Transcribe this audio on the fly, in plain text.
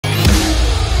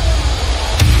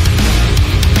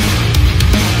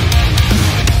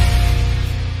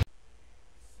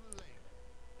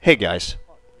Hey guys,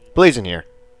 Blazin here.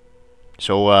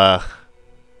 So,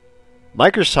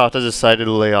 Microsoft has decided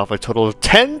to lay off a total of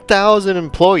 10,000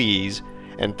 employees,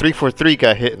 and 343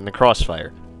 got hit in the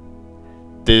crossfire.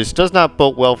 This does not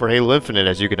bode well for Halo Infinite,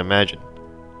 as you can imagine.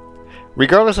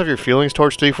 Regardless of your feelings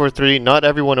towards 343, not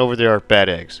everyone over there are bad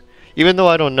eggs. Even though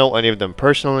I don't know any of them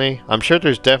personally, I'm sure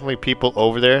there's definitely people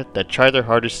over there that try their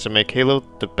hardest to make Halo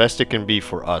the best it can be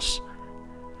for us.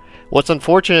 What's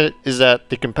unfortunate is that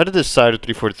the competitive side of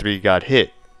 343 got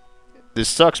hit. This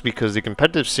sucks because the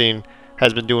competitive scene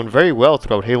has been doing very well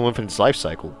throughout Halo Infinite's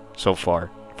lifecycle so far,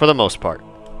 for the most part.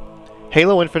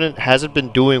 Halo Infinite hasn't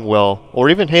been doing well, or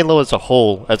even Halo as a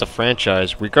whole, as a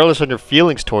franchise, regardless of your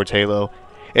feelings towards Halo,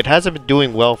 it hasn't been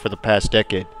doing well for the past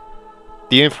decade.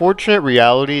 The unfortunate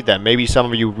reality that maybe some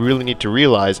of you really need to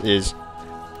realize is,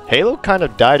 Halo kind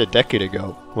of died a decade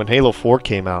ago, when Halo 4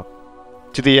 came out.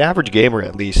 To the average gamer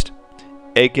at least,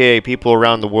 aka people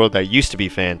around the world that used to be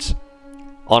fans.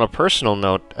 On a personal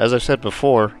note, as I said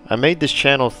before, I made this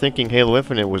channel thinking Halo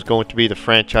Infinite was going to be the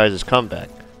franchise's comeback.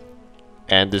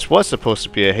 And this was supposed to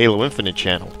be a Halo Infinite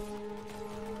channel.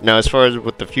 Now as far as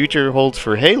what the future holds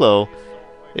for Halo,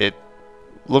 it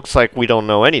looks like we don't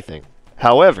know anything.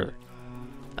 However,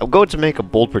 I'm going to make a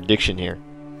bold prediction here.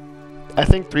 I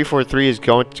think 343 is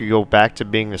going to go back to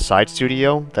being the side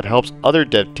studio that helps other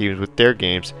dev teams with their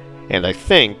games, and I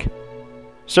think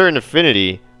Certain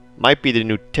Affinity might be the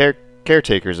new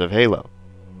caretakers of Halo.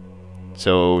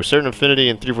 So Certain Affinity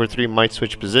and 343 might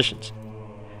switch positions.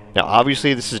 Now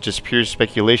obviously this is just pure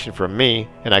speculation from me,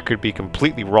 and I could be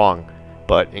completely wrong,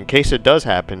 but in case it does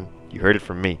happen, you heard it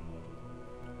from me.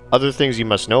 Other things you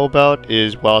must know about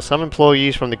is while some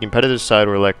employees from the competitive side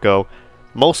were let go,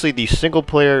 mostly the single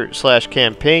player /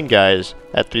 campaign guys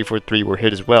at 343 were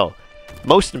hit as well.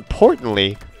 Most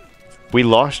importantly, we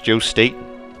lost Joe Staten.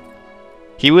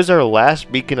 He was our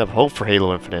last beacon of hope for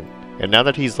Halo Infinite, and now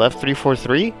that he's left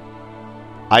 343,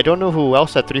 I don't know who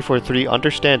else at 343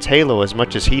 understands Halo as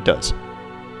much as he does.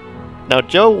 Now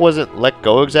Joe wasn't let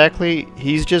go exactly,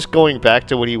 he's just going back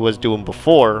to what he was doing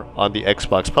before on the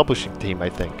Xbox publishing team, I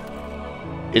think.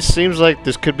 It seems like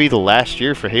this could be the last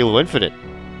year for Halo Infinite.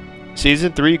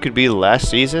 Season 3 could be the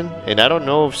last season, and I don't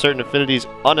know if Certain Affinity's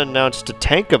unannounced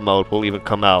Tatanka mode will even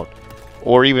come out,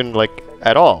 or even like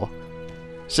at all.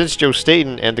 Since Joe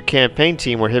Staten and the campaign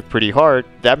team were hit pretty hard,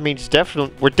 that means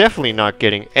we're definitely not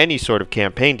getting any sort of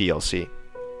campaign DLC.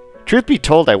 Truth be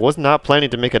told, I was not planning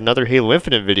to make another Halo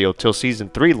Infinite video till Season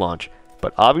 3 launch,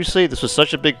 but obviously this was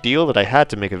such a big deal that I had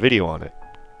to make a video on it.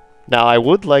 Now I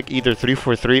would like either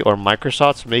 343 or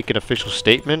Microsoft to make an official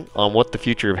statement on what the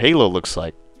future of Halo looks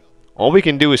like. All we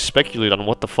can do is speculate on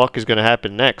what the fuck is going to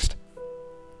happen next.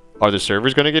 Are the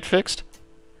servers going to get fixed?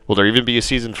 Will there even be a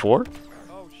Season 4?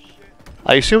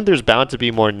 I assume there's bound to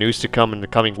be more news to come in the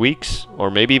coming weeks,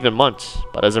 or maybe even months,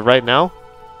 but as of right now,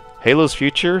 Halo's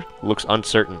future looks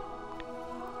uncertain.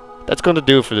 That's going to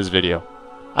do it for this video.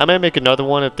 I might make another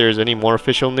one if there's any more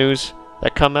official news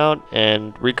that come out,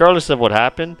 and regardless of what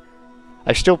happened,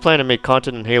 I still plan to make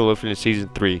content in Halo Infinite Season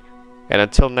 3, and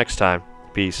until next time,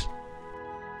 peace.